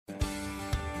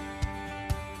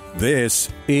This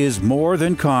is More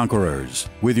Than Conquerors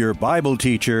with your Bible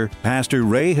teacher, Pastor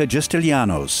Ray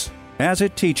Hagistilianos. As a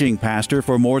teaching pastor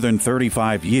for more than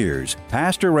 35 years,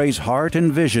 Pastor Ray's heart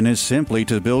and vision is simply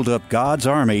to build up God's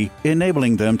army,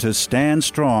 enabling them to stand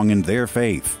strong in their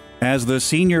faith. As the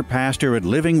senior pastor at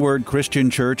Living Word Christian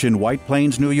Church in White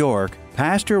Plains, New York,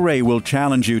 Pastor Ray will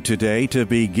challenge you today to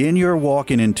begin your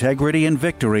walk in integrity and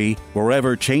victory,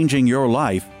 forever changing your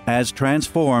life as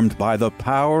transformed by the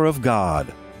power of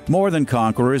God. More Than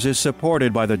Conquerors is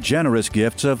supported by the generous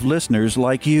gifts of listeners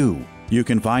like you. You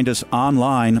can find us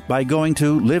online by going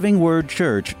to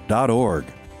livingwordchurch.org.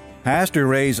 Pastor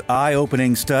Ray's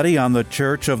eye-opening study on the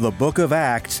Church of the Book of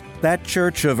Acts, that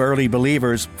church of early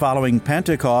believers following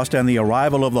Pentecost and the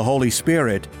arrival of the Holy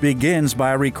Spirit, begins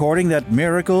by recording that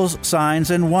miracles,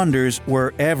 signs, and wonders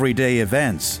were everyday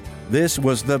events. This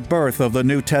was the birth of the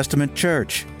New Testament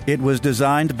church. It was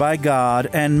designed by God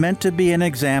and meant to be an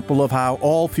example of how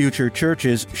all future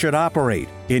churches should operate,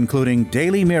 including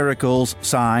daily miracles,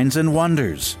 signs, and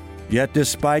wonders. Yet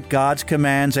despite God's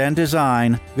commands and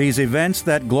design, these events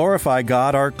that glorify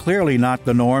God are clearly not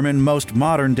the norm in most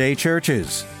modern-day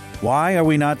churches. Why are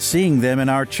we not seeing them in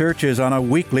our churches on a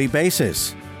weekly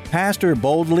basis? Pastor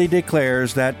boldly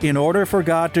declares that in order for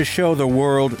God to show the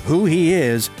world who He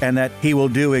is and that He will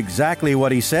do exactly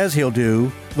what He says He'll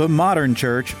do, the modern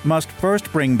church must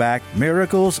first bring back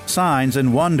miracles, signs,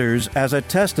 and wonders as a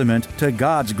testament to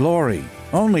God's glory.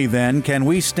 Only then can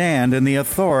we stand in the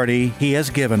authority He has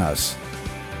given us.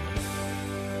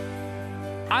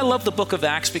 I love the book of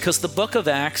Acts because the book of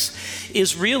Acts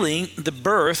is really the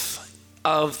birth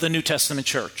of the New Testament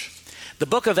church. The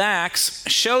book of Acts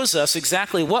shows us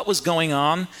exactly what was going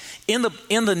on in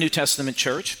the New Testament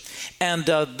church and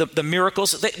the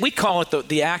miracles. We call it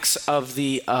the Acts of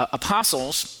the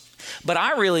Apostles, but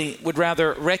I really would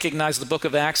rather recognize the book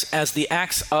of Acts as the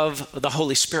Acts of the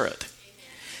Holy Spirit,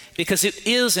 because it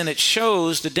is and it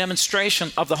shows the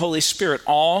demonstration of the Holy Spirit,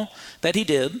 all that He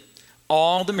did,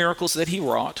 all the miracles that He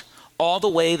wrought, all the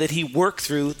way that He worked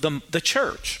through the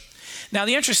church. Now,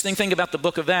 the interesting thing about the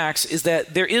book of Acts is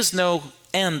that there is no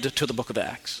end to the book of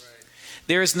Acts.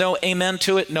 There is no amen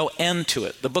to it, no end to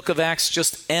it. The book of Acts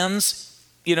just ends,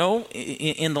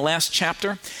 in the last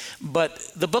chapter. But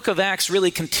the book of Acts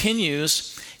really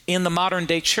continues in the modern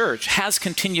day church, has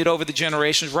continued over the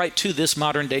generations right to this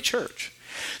modern day church.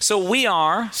 So we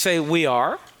are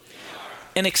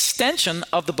an extension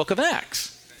of the book of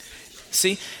Acts.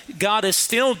 See, God is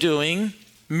still doing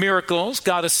miracles.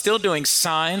 God is still doing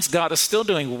signs. God is still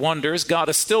doing wonders. God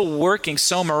is still working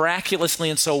so miraculously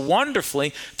and so wonderfully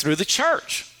through the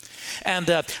church. And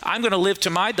I'm going to live to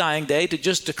my dying day to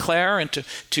just declare and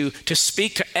to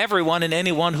speak to everyone and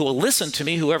anyone who will listen to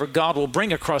me, whoever God will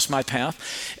bring across my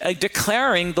path,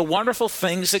 declaring the wonderful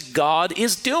things that God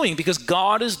is doing, because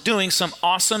God is doing some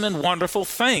awesome and wonderful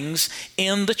things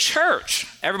in the church.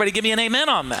 Everybody give me an amen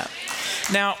on that.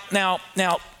 Now,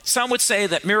 some would say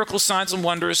that miracles, signs, and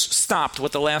wonders stopped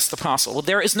with the last apostle. Well,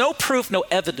 there is no proof, no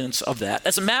evidence of that.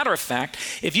 As a matter of fact,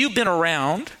 if you've been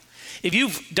around, if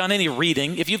you've done any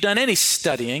reading, if you've done any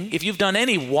studying, if you've done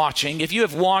any watching, if you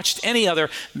have watched any other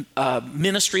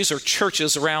ministries or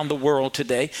churches around the world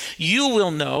today, you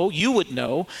would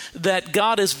know that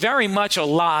God is very much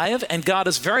alive and God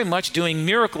is very much doing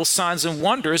miracles, signs, and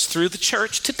wonders through the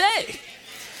church today.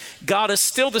 God is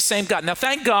still the same God. Now,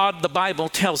 thank God the Bible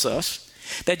tells us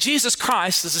that Jesus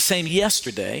Christ is the same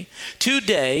yesterday,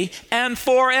 today, and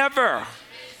forever.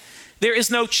 There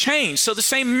is no change. So the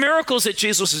same miracles that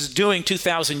Jesus is doing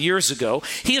 2,000 years ago,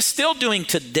 He is still doing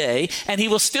today, and He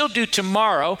will still do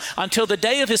tomorrow until the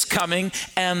day of His coming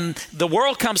and the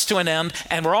world comes to an end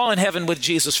and we're all in heaven with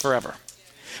Jesus forever.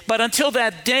 But until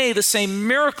that day, the same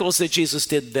miracles that Jesus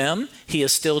did then, He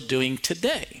is still doing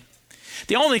today.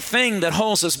 The only thing that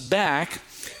holds us back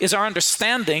is our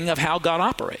understanding of how God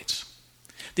operates.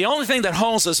 The only thing that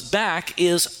holds us back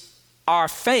is our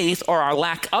faith or our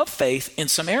lack of faith in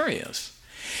some areas.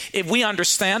 If we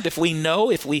understand, if we know,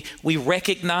 if we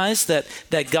recognize that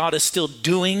God is still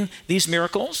doing these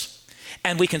miracles,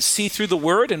 and we can see through the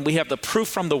Word, and we have the proof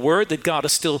from the Word that God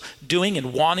is still doing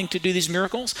and wanting to do these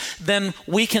miracles, then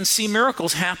we can see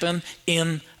miracles happen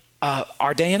in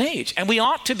our day and age. And we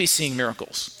ought to be seeing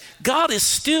miracles. God is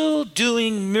still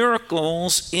doing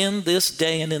miracles in this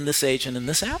day and in this age and in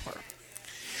this hour.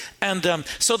 And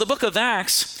so the book of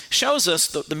Acts shows us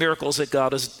the miracles that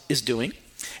God is doing.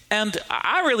 And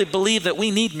I really believe that we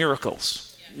need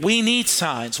miracles. We need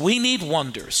signs. We need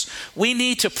wonders. We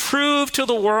need to prove to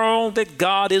the world that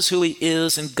God is who He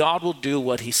is and God will do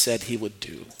what He said He would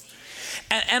do.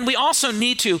 And we also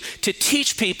need to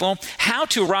teach people how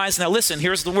to rise. Now listen,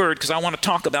 here's the word, because I want to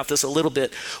talk about this a little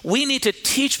bit. We need to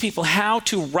teach people how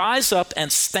to rise up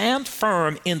and stand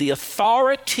firm in the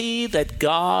authority that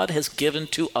God has given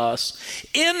to us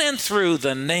in and through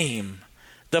the name,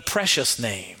 the precious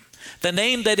name, the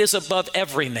name that is above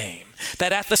every name,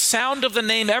 that at the sound of the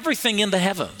name, everything in the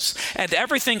heavens and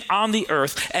everything on the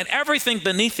earth and everything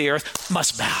beneath the earth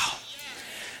must bow.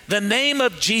 The name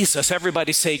of Jesus,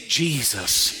 everybody say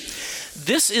Jesus.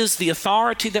 This is the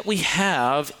authority that we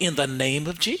have in the name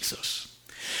of Jesus.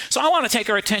 So I want to take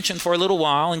our attention for a little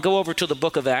while and go over to the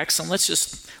book of Acts, and let's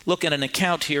just look at an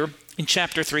account here in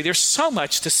chapter 3. There's so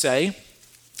much to say,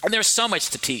 and there's so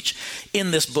much to teach in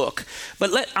this book.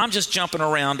 But I'm just jumping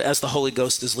around as the Holy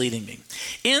Ghost is leading me.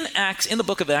 In the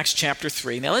book of Acts chapter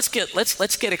 3. Now let's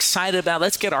get excited about it.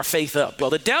 Let's get our faith up.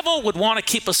 Well, the devil would want to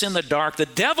keep us in the dark. The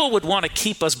devil would want to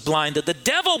keep us blinded. The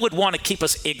devil would want to keep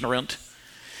us ignorant.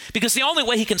 Because the only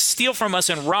way he can steal from us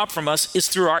and rob from us is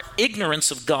through our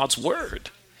ignorance of God's word.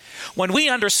 When we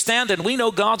understand and we know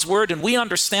God's word and we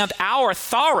understand our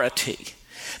authority,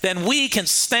 then we can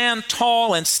stand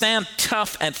tall and stand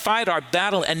tough and fight our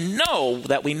battle and know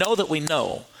that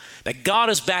God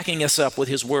is backing us up with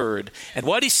his word. And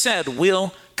what he said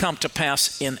will come to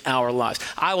pass in our lives.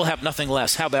 I will have nothing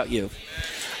less. How about you?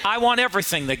 I want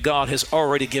everything that God has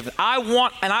already given. I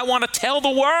want to tell the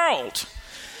world.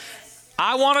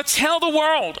 I want to tell the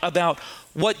world about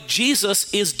what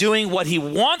Jesus is doing, what he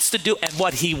wants to do, and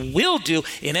what he will do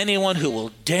in anyone who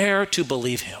will dare to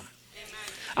believe him.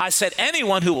 I said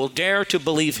anyone who will dare to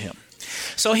believe him.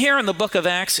 So here in the book of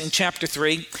Acts in chapter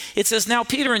 3, it says, now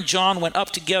Peter and John went up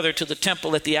together to the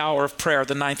temple at the hour of prayer,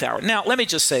 the 9th hour. Now, let me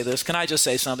just say this. Can I just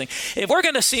say something? If we're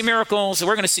going to see miracles, if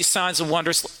we're going to see signs and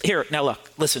wonders, here, now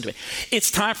look, listen to me. It's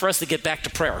time for us to get back to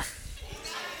prayer.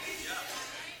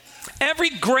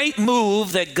 Every great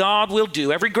move that God will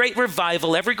do, every great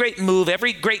revival, every great move,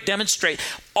 every great demonstration,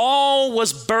 all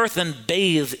was birthed and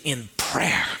bathed in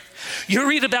prayer. You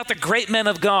read about the great men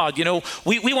of God. You know,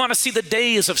 we want to see the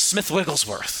days of Smith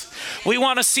Wigglesworth. We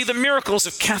want to see the miracles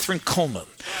of Catherine Coleman.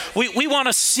 We want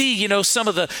to see, some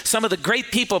of the great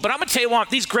people. But I'm going to tell you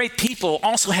what, these great people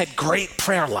also had great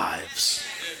prayer lives.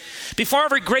 Before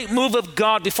every great move of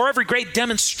God, before every great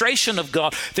demonstration of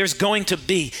God, there's going to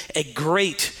be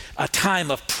a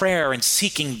time of prayer and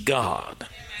seeking God.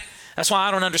 That's why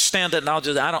I don't understand it, and I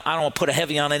don't want to put a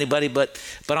heavy on anybody, but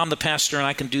I'm the pastor and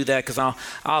I can do that because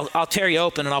I'll tear you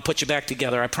open and I'll put you back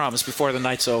together, I promise, before the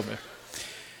night's over.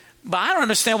 But I don't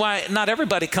understand why not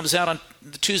everybody comes out on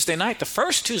the Tuesday night, the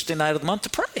first Tuesday night of the month, to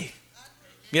pray.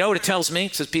 You know what it tells me?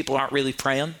 It says people aren't really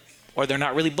praying, or they're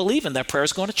not really believing that prayer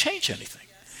is going to change anything.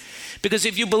 Because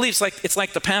if you believe, it's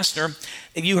like the pastor,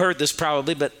 and you heard this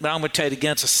probably, but I'm going to tell you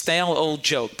again, it's a stale old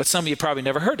joke, but some of you probably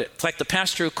never heard it. It's like the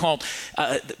pastor who called,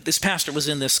 this pastor was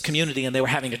in this community and they were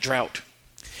having a drought.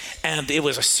 And it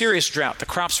was a serious drought. The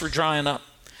crops were drying up.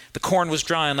 The corn was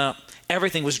drying up.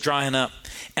 Everything was drying up.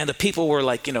 And the people were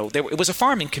like, it was a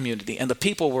farming community, and the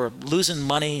people were losing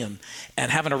money and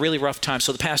having a really rough time.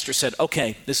 So the pastor said,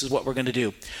 okay, this is what we're going to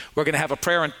do. We're going to have a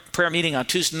prayer meeting on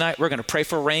Tuesday night. We're going to pray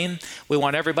for rain. We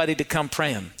want everybody to come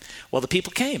praying. Well, the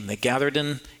people came. They gathered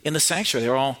in the sanctuary. They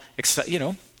were all,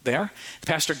 there. The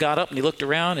pastor got up and he looked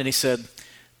around and he said,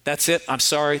 that's it. I'm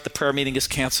sorry. The prayer meeting is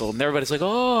canceled. And everybody's like,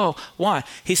 oh, why?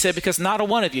 He said, because not a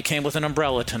one of you came with an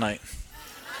umbrella tonight.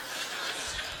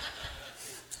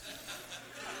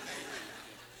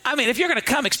 I mean, if you're going to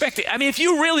come expecting, if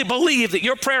you really believe that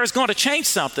your prayer is going to change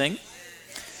something,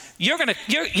 you're going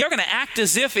to act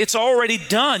as if it's already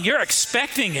done. You're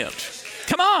expecting it.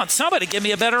 Come on, somebody give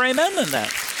me a better amen than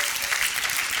that.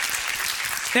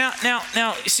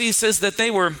 Now, see, it says that they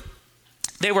were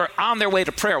on their way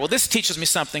to prayer. Well, this teaches me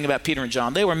something about Peter and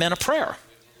John. They were men of prayer.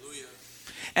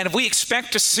 And if we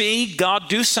expect to see God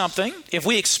do something, if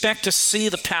we expect to see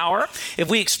the power, if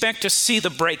we expect to see the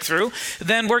breakthrough,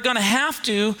 then we're going to have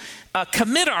to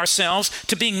commit ourselves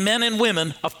to being men and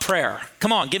women of prayer.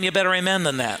 Come on, give me a better amen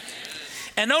than that.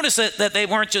 And notice that they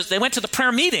went to the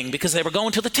prayer meeting because they were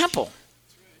going to the temple.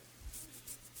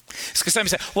 Because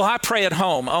somebody said, well, I pray at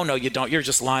home. Oh, no, you don't. You're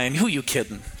just lying. Who you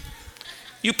kidding?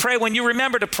 You pray when you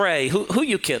remember to pray. Who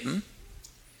you kidding?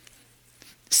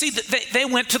 See, they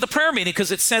went to the prayer meeting because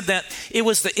it said that it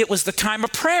was the time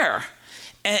of prayer,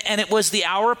 and it was the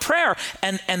hour of prayer,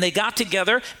 and they got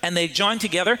together and they joined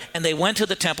together and they went to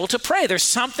the temple to pray. There's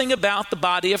something about the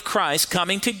body of Christ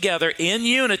coming together in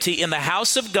unity in the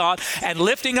house of God and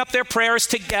lifting up their prayers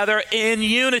together in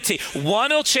unity.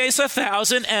 One will chase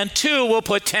 1,000 and two will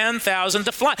put 10,000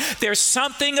 to flight. There's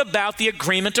something about the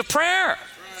agreement of prayer.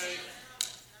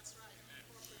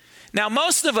 Now,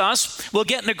 most of us will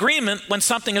get an agreement when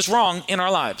something is wrong in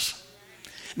our lives.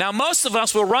 Now, most of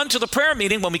us will run to the prayer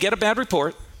meeting when we get a bad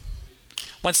report.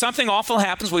 When something awful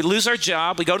happens, we lose our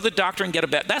job, we go to the doctor and get a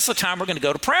bed. That's the time we're going to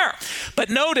go to prayer. But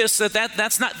notice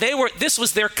that's not, this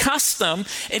was their custom.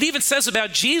 It even says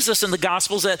about Jesus in the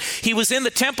Gospels that he was in the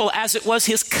temple as it was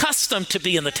his custom to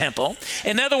be in the temple.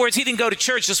 In other words, he didn't go to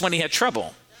church just when he had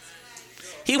trouble.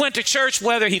 He went to church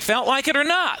whether he felt like it or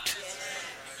not,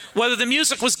 whether the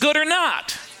music was good or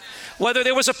not, whether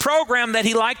there was a program that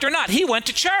he liked or not. He went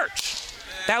to church.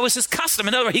 That was his custom.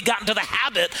 In other words, he got into the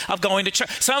habit of going to church.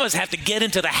 Some of us have to get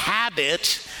into the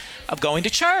habit of going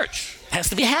to church. It has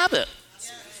to be a habit.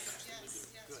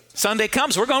 Sunday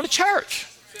comes, we're going to church.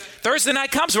 Thursday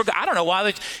night comes, I don't know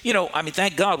why,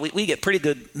 thank God we get pretty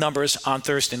good numbers on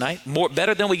Thursday night,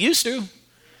 better than we used to.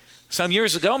 Some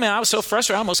years ago, man, I was so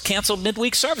frustrated, I almost canceled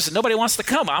midweek services. Nobody wants to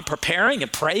come. I'm preparing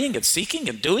and praying and seeking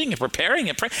and doing and preparing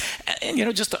and praying.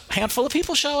 And just a handful of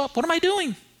people show up. What am I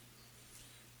doing?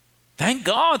 Thank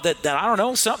God that I don't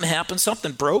know, something happened,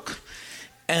 something broke,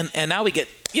 and now we get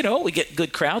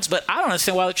good crowds. But I don't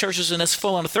understand why the church isn't as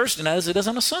full on a Thursday night as it is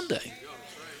on a Sunday.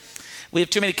 We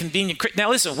have too many convenient. Now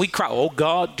listen, we cry, "Oh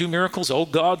God, do miracles! Oh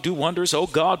God, do wonders! Oh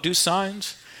God, do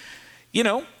signs!"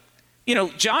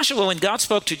 Joshua, when God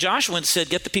spoke to Joshua and said,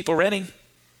 "Get the people ready,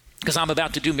 because I'm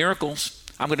about to do miracles.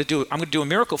 I'm going to do a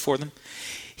miracle for them."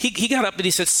 He got up and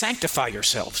he said, "Sanctify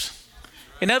yourselves."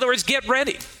 In other words, get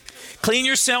ready. Clean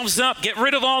yourselves up. Get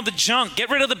rid of all the junk.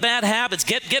 Get rid of the bad habits.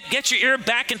 Get your ear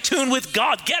back in tune with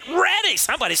God. Get ready.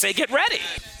 Somebody say, get ready.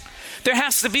 There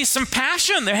has to be some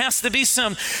passion. There has to be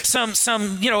some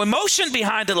emotion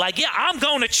behind it. Like, yeah, I'm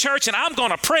going to church and I'm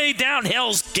going to pray down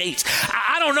hell's gates.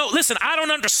 I don't know. Listen, I don't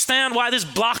understand why this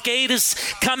blockade has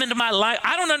come into my life.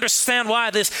 I don't understand why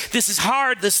this is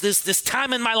hard. This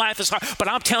time in my life is hard. But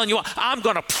I'm telling you what, I'm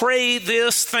going to pray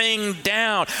this thing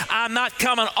down. I'm not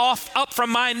coming up from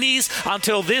my knees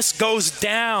until this goes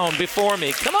down before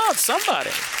me. Come on, somebody.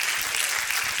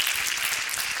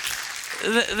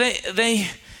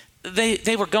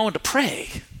 They were going to pray.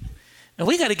 And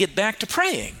we got to get back to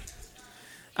praying.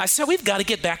 I said, we've got to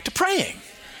get back to praying.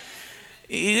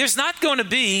 There's not going to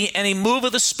be any move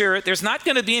of the Spirit. There's not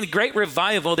going to be any great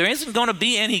revival. There isn't going to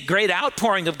be any great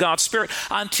outpouring of God's Spirit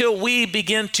until we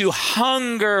begin to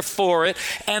hunger for it.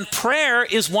 And prayer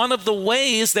is one of the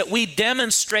ways that we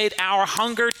demonstrate our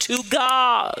hunger to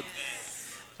God.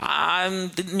 I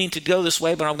didn't mean to go this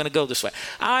way, but I'm going to go this way.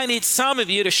 I need some of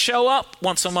you to show up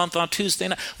once a month on Tuesday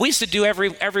night. We used to do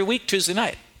every week Tuesday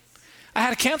night. I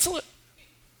had to cancel it.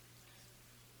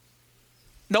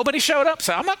 Nobody showed up.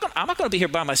 So I'm not going to be here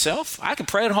by myself. I can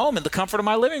pray at home in the comfort of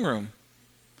my living room.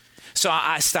 So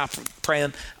I stopped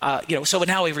praying. So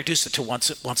now we reduced it to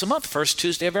once a month, first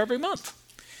Tuesday of every month.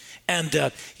 And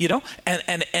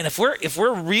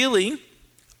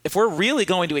if we're really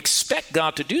going to expect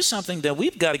God to do something, then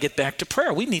we've got to get back to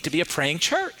prayer. We need to be a praying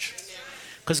church.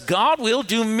 Because God will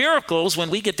do miracles when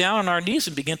we get down on our knees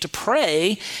and begin to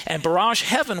pray and barrage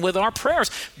heaven with our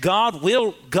prayers. God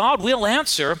will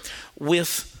answer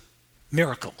with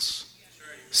miracles,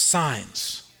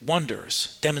 signs,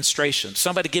 wonders, demonstrations.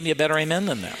 Somebody give me a better amen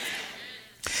than that.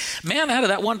 Man, out of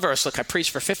that one verse, look, I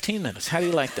preached for 15 minutes. How do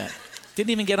you like that?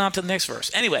 Didn't even get on to the next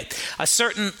verse. Anyway,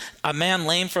 a man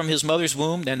lame from his mother's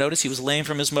womb, now notice he was lame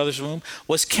from his mother's womb,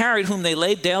 was carried, whom they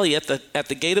laid daily at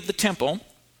the gate of the temple,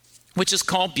 which is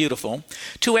called Beautiful,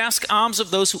 to ask alms of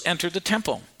those who entered the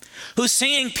temple, who,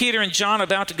 seeing Peter and John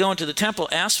about to go into the temple,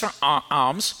 asked for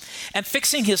alms, and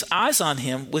fixing his eyes on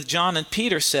him with John and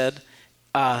Peter said,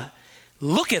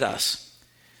 "Look at us."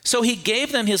 So he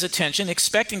gave them his attention,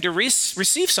 expecting to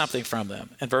receive something from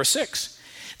them. And verse 6,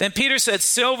 then Peter said,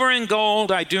 "Silver and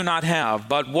gold I do not have,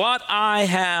 but what I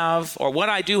have, or what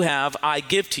I do have, I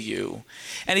give to you."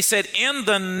 And he said, "In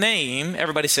the name,"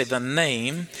 everybody say the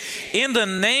name, "in the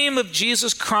name of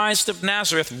Jesus Christ of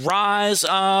Nazareth, rise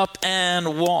up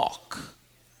and walk."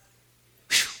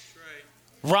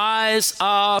 Rise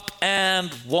up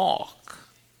and walk.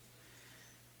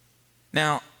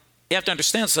 Now, you have to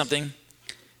understand something,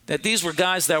 that these were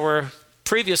guys that were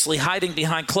previously hiding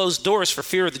behind closed doors for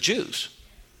fear of the Jews.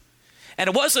 And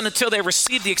it wasn't until they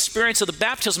received the experience of the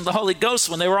baptism of the Holy Ghost,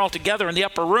 when they were all together in the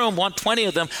upper room, 120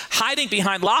 of them, hiding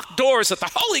behind locked doors, that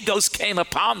the Holy Ghost came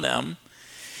upon them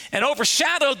and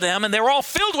overshadowed them, and they were all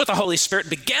filled with the Holy Spirit,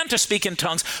 began to speak in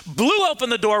tongues, blew open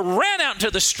the door, ran out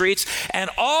into the streets, and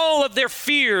all of their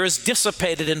fears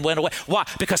dissipated and went away. Why?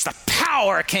 Because the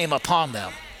power came upon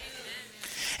them.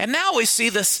 And now we see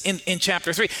this in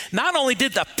chapter 3. Not only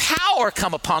did the power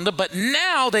come upon them, but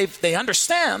now they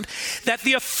understand that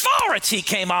the authority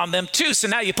came on them too. So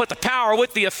now you put the power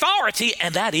with the authority,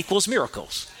 and that equals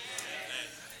miracles.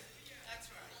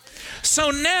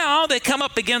 So now they come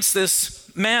up against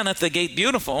this man at the gate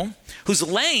beautiful who's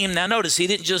lame. Now notice he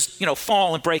didn't just,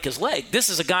 fall and break his leg. This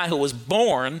is a guy who was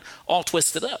born all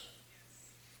twisted up.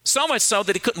 So much so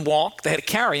that he couldn't walk. They had to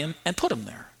carry him and put him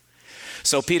there.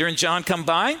 So Peter and John come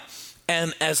by,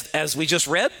 and as we just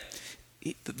read,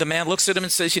 the man looks at him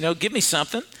and says, give me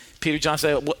something. Peter and John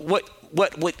say, what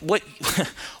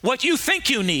you think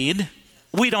you need,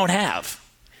 we don't have.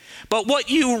 But what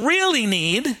you really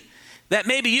need, that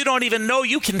maybe you don't even know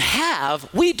you can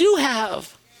have, we do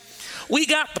have. We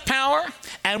got the power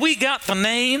and we got the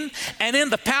name, and in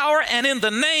the power and in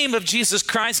the name of Jesus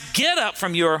Christ, get up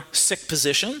from your sick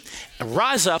position and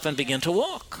rise up and begin to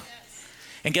walk.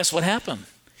 And guess what happened?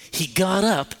 He got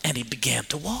up and he began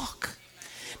to walk.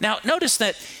 Now notice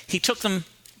that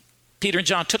Peter and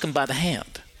John took him by the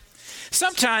hand.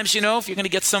 Sometimes, if you're going to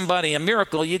get somebody a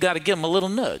miracle, you got to give them a little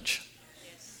nudge.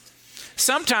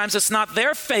 Sometimes it's not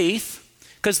their faith,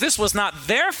 because this was not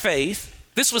their faith.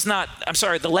 This was not,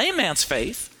 the lame man's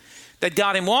faith that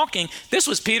got him walking. This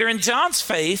was Peter and John's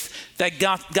faith that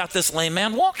got this lame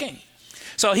man walking.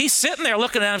 So he's sitting there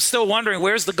looking at him, still wondering,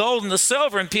 where's the gold and the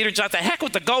silver? And Peter and John, the heck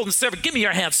with the gold and silver. Give me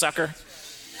your hand, sucker.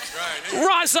 Right.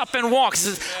 Rise up and walk. He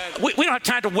says, we don't have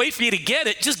time to wait for you to get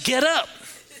it. Just get up.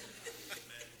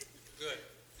 Good.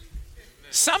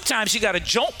 Sometimes you got to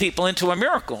jolt people into a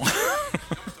miracle.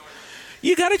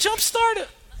 You got to jumpstart it.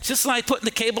 Just like putting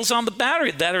the cables on the battery.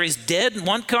 The battery's dead in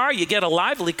one car. You get a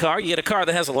lively car. You get a car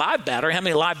that has a live battery. How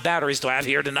many live batteries do I have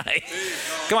here tonight?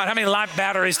 Come on, how many live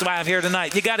batteries do I have here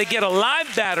tonight? You got to get a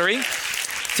live battery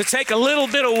to take a little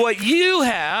bit of what you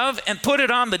have and put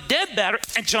it on the dead battery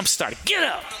and jumpstart it. Get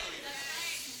up.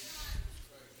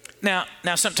 Now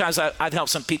sometimes I've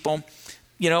helped some people.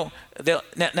 Now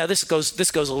this goes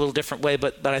a little different way,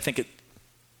 but I think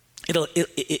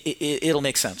it'll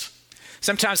make sense.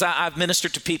 Sometimes I've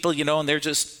ministered to people, and they're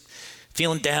just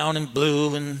feeling down and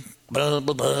blue and blah,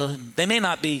 blah, blah. They may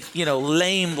not be,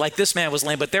 lame like this man was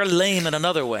lame, but they're lame in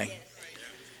another way.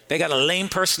 They got a lame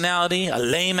personality, a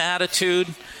lame attitude,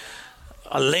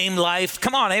 a lame life.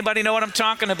 Come on, anybody know what I'm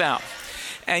talking about?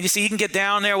 And you see, you can get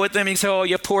down there with them. You can say, oh,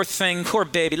 you poor thing, poor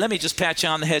baby. Let me just pat you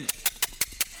on the head.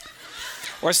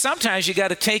 Or sometimes you got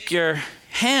to take your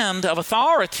hand of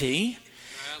authority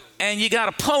and you got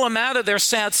to pull them out of their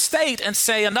sad state and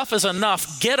say, enough is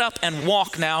enough. Get up and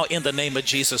walk now in the name of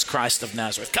Jesus Christ of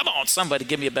Nazareth. Come on, somebody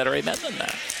give me a better amen than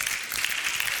that.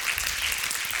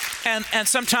 And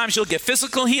sometimes you'll get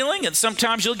physical healing, and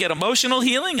sometimes you'll get emotional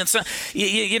healing, and so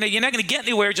you're not going to get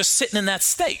anywhere just sitting in that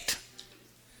state.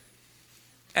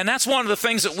 And that's one of the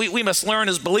things that we must learn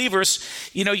as believers.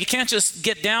 You can't just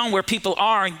get down where people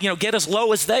are and get as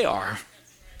low as they are.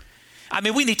 I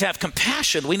mean, we need to have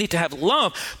compassion. We need to have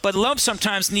love. But love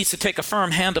sometimes needs to take a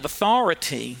firm hand of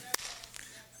authority.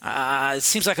 It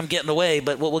seems like I'm getting away,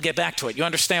 but we'll get back to it. You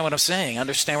understand what I'm saying?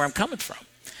 Understand where I'm coming from?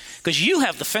 Because you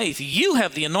have the faith. You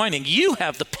have the anointing. You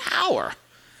have the power.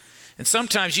 And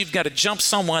sometimes you've got to jump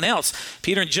someone else.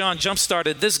 Peter and John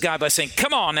jump-started this guy by saying,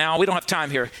 come on now, we don't have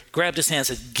time here. Grabbed his hand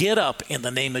and said, get up in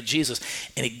the name of Jesus.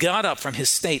 And he got up from his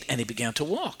state and he began to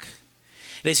walk.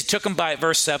 He took him by,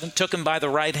 verse 7, took him by the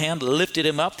right hand, lifted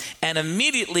him up, and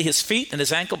immediately his feet and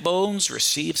his ankle bones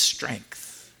received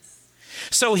strength.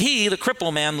 So he, the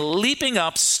crippled man, leaping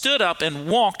up, stood up and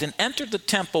walked and entered the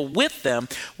temple with them,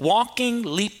 walking,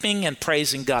 leaping, and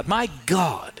praising God. My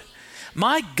God,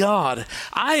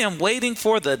 I am waiting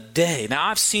for the day. Now,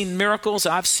 I've seen miracles,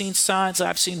 I've seen signs,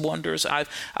 I've seen wonders,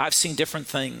 I've seen different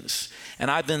things. And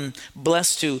I've been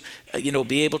blessed to,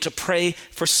 be able to pray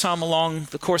for some along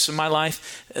the course of my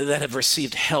life that have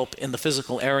received help in the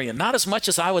physical area. Not as much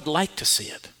as I would like to see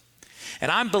it. And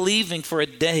I'm believing for a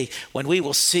day when we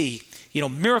will see,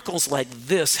 miracles like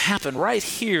this happen right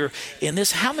here in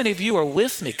this. How many of you are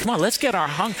with me? Come on, let's get our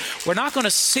hunger. We're not going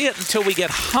to see it until we get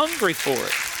hungry for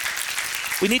it.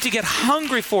 We need to get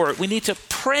hungry for it. We need to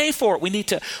pray for it. We need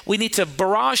to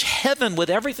barrage heaven with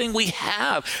everything we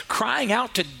have, crying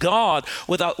out to God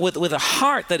with a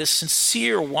heart that is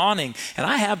sincere, wanting. And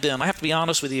I have to be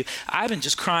honest with you, I've been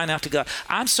just crying out to God.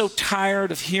 I'm so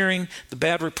tired of hearing the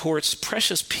bad reports,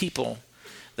 precious people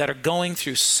that are going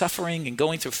through suffering and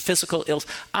going through physical ills.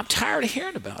 I'm tired of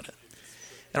hearing about it.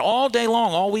 And all day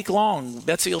long, all week long,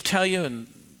 Betsy will tell you, and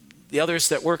the others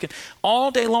that work. All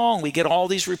day long, we get all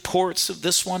these reports of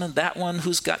this one and that one,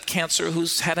 who's got cancer,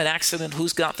 who's had an accident,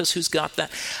 who's got this, who's got that.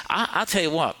 I'll tell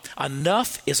you what,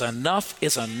 enough is enough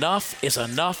is enough is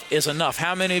enough is enough.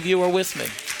 How many of you are with me?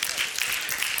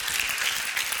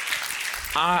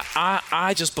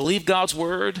 I just believe God's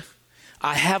word.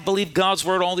 I have believed God's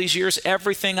word all these years.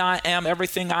 Everything I am,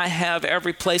 everything I have,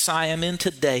 every place I am in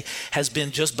today has been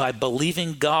just by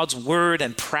believing God's word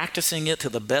and practicing it to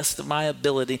the best of my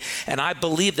ability. And I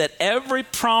believe that every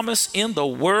promise in the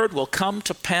word will come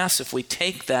to pass if we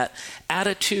take that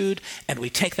attitude and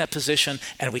we take that position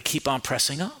and we keep on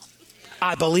pressing on.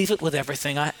 I believe it with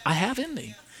everything I have in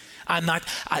me. I'm not,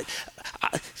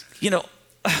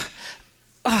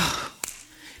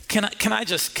 Can I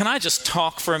just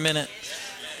talk for a minute?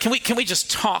 Can we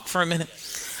just talk for a minute?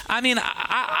 I mean,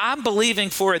 I'm believing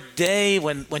for a day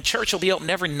when church will be open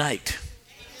every night,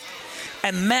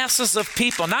 and masses of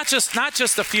people, not just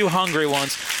a few hungry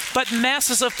ones, but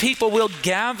masses of people will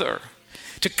gather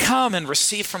to come and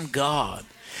receive from God.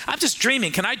 I'm just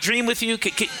dreaming. Can I dream with you?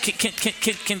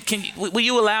 Will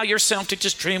you allow yourself to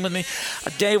just dream with me? A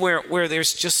day where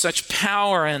there's just such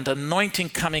power and anointing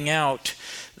coming out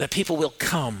that people will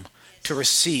come to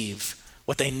receive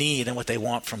what they need and what they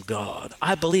want from God.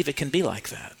 I believe it can be like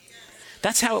that.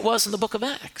 That's how it was in the book of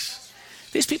Acts.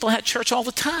 These people had church all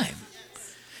the time.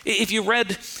 If you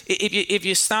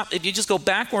just go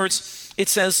backwards, it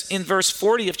says in verse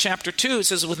 40 of chapter 2, it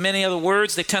says, with many other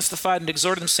words, they testified and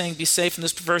exhorted them, saying, be safe in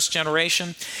this perverse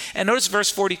generation. And notice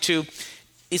verse 42,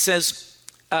 it says,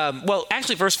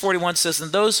 verse 41 says,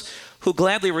 and those who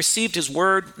gladly received his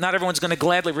word, not everyone's going to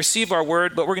gladly receive our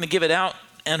word, but we're going to give it out.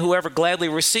 And whoever gladly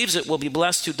receives it will be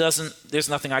blessed. Who doesn't, there's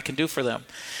nothing I can do for them.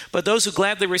 But those who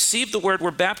gladly received the word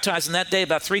were baptized. And that day,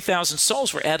 about 3,000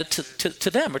 souls were added to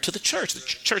them or to the church. The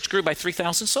church grew by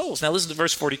 3,000 souls. Now listen to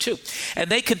verse 42. And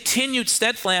they continued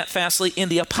steadfastly in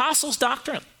the apostles'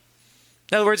 doctrine.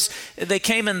 In other words, they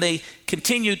came and they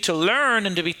continued to learn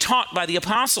and to be taught by the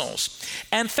apostles,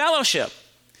 and fellowship,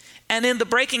 and in the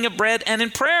breaking of bread and in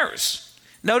prayers.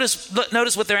 Notice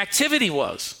what their activity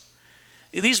was.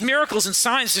 These miracles and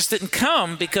signs just didn't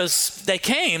come because they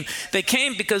came. They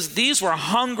came because these were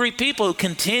hungry people who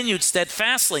continued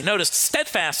steadfastly. Notice,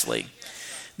 steadfastly,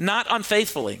 not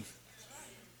unfaithfully,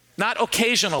 not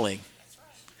occasionally,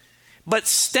 but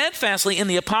steadfastly in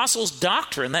the apostles'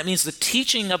 doctrine. That means the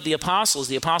teaching of the apostles.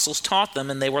 The apostles taught them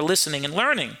and they were listening and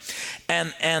learning.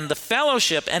 And the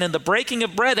fellowship and in the breaking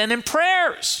of bread and in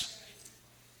prayers.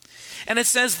 And it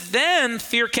says, then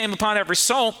fear came upon every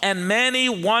soul, and many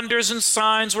wonders and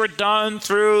signs were done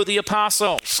through the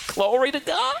apostles. Glory to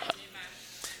God.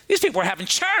 These people were having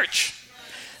church.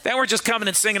 They were just coming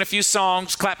and singing a few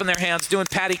songs, clapping their hands, doing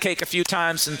patty cake a few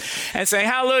times, and saying,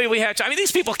 hallelujah, we had church. I mean,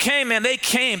 these people came, man. They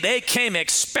came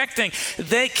expecting.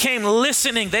 They came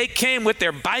listening. They came with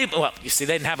their Bible. Well, you see,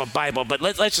 they didn't have a Bible, but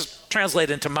let's just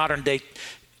translate it into modern day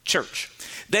church.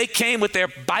 They came with their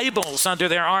Bibles under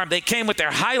their arm. They came with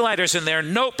their highlighters in their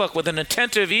notebook with an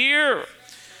attentive ear,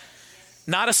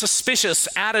 not a suspicious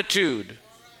attitude.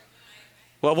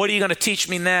 Well, what are you going to teach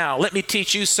me now? Let me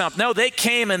teach you something. No, they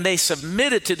came and they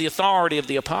submitted to the authority of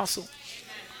the apostle.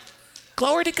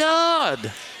 Glory to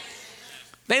God.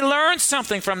 They learned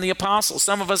something from the apostles.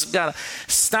 Some of us have got to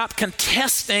stop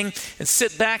contesting and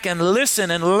sit back and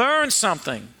listen and learn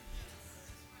something.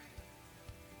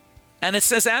 And it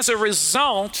says, as a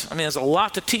result, I mean, there's a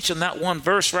lot to teach in that one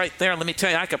verse right there. Let me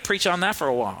tell you, I could preach on that for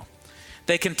a while.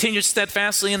 They continued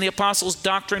steadfastly in the apostles'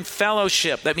 doctrine,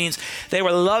 fellowship. That means they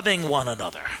were loving one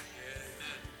another.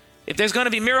 If there's going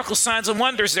to be miracle signs and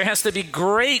wonders, there has to be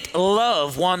great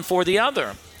love one for the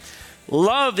other.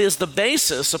 Love is the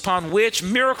basis upon which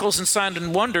miracles and signs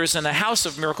and wonders and a house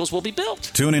of miracles will be built.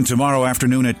 Tune in tomorrow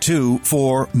afternoon at 2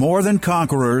 for More Than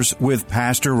Conquerors with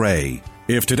Pastor Ray.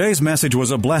 If today's message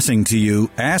was a blessing to you,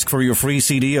 ask for your free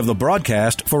CD of the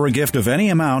broadcast for a gift of any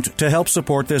amount to help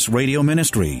support this radio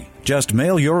ministry. Just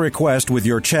mail your request with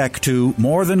your check to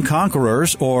More Than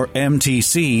Conquerors, or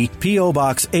MTC, P.O.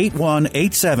 Box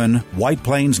 8187, White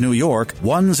Plains, New York,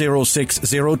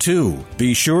 10602.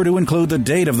 Be sure to include the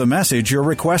date of the message you're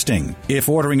requesting. If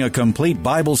ordering a complete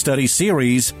Bible study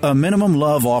series, a minimum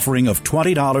love offering of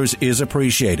 $20 is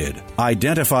appreciated.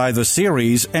 Identify the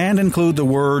series and include the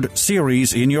word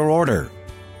series in your order.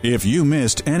 If you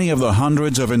missed any of the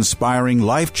hundreds of inspiring,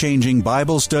 life-changing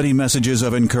Bible study messages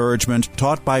of encouragement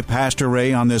taught by Pastor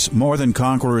Ray on this More Than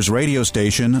Conquerors radio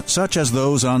station, such as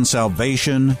those on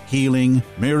salvation, healing,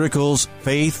 miracles,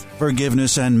 faith,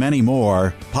 forgiveness, and many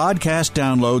more, podcast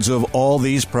downloads of all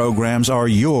these programs are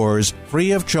yours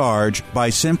free of charge by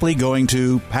simply going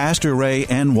to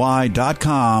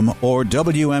PastorRayNY.com or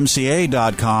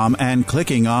WMCA.com and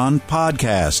clicking on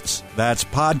Podcasts. That's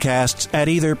podcasts at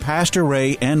either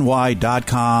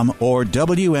PastorRayNY.com or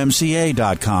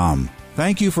WMCA.com.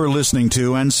 Thank you for listening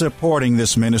to and supporting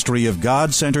this ministry of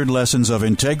God-centered lessons of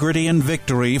integrity and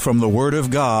victory from the Word of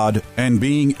God, and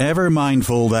being ever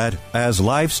mindful that, as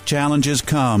life's challenges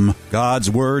come,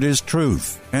 God's Word is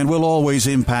truth and will always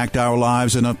impact our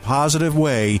lives in a positive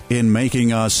way in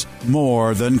making us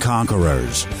more than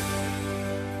conquerors.